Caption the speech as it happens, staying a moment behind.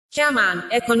Chairman,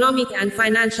 Economic and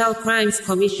Financial Crimes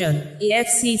Commission,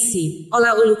 EFCC,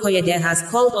 OsazuwaAkonedo has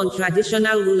called on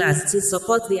traditional rulers to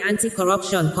support the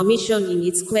Anti-Corruption Commission in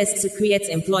its quest to create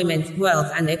employment,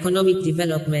 wealth and economic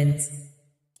development.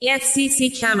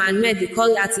 EFCC chairman made the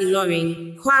call at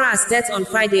Ilorin, Kwara State on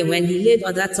Friday when he led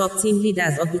other top team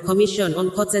leaders of the commission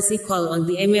on courtesy call on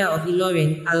the Emir of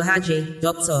Ilorin, Alhaji,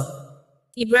 Dr.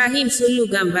 Ibrahim Sulu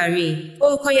Gambari.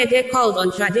 Okoyede called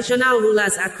on traditional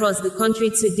rulers across the country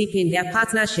to deepen their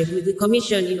partnership with the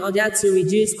Commission in order to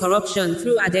reduce corruption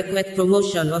through adequate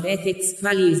promotion of ethics,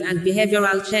 values and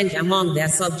behavioral change among their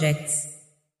subjects.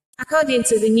 According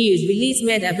to the news release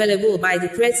made available by the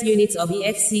press unit of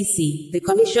EFCC, the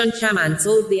Commission chairman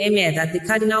told the Emir that the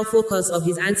cardinal focus of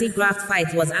his anti-graft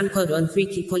fight was anchored on 3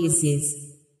 key policies.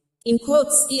 In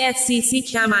quotes, EFCC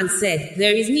chairman said,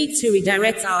 "There is need to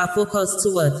redirect our focus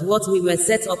towards what we were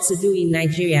set up to do in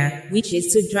Nigeria, which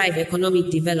is to drive economic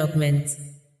development."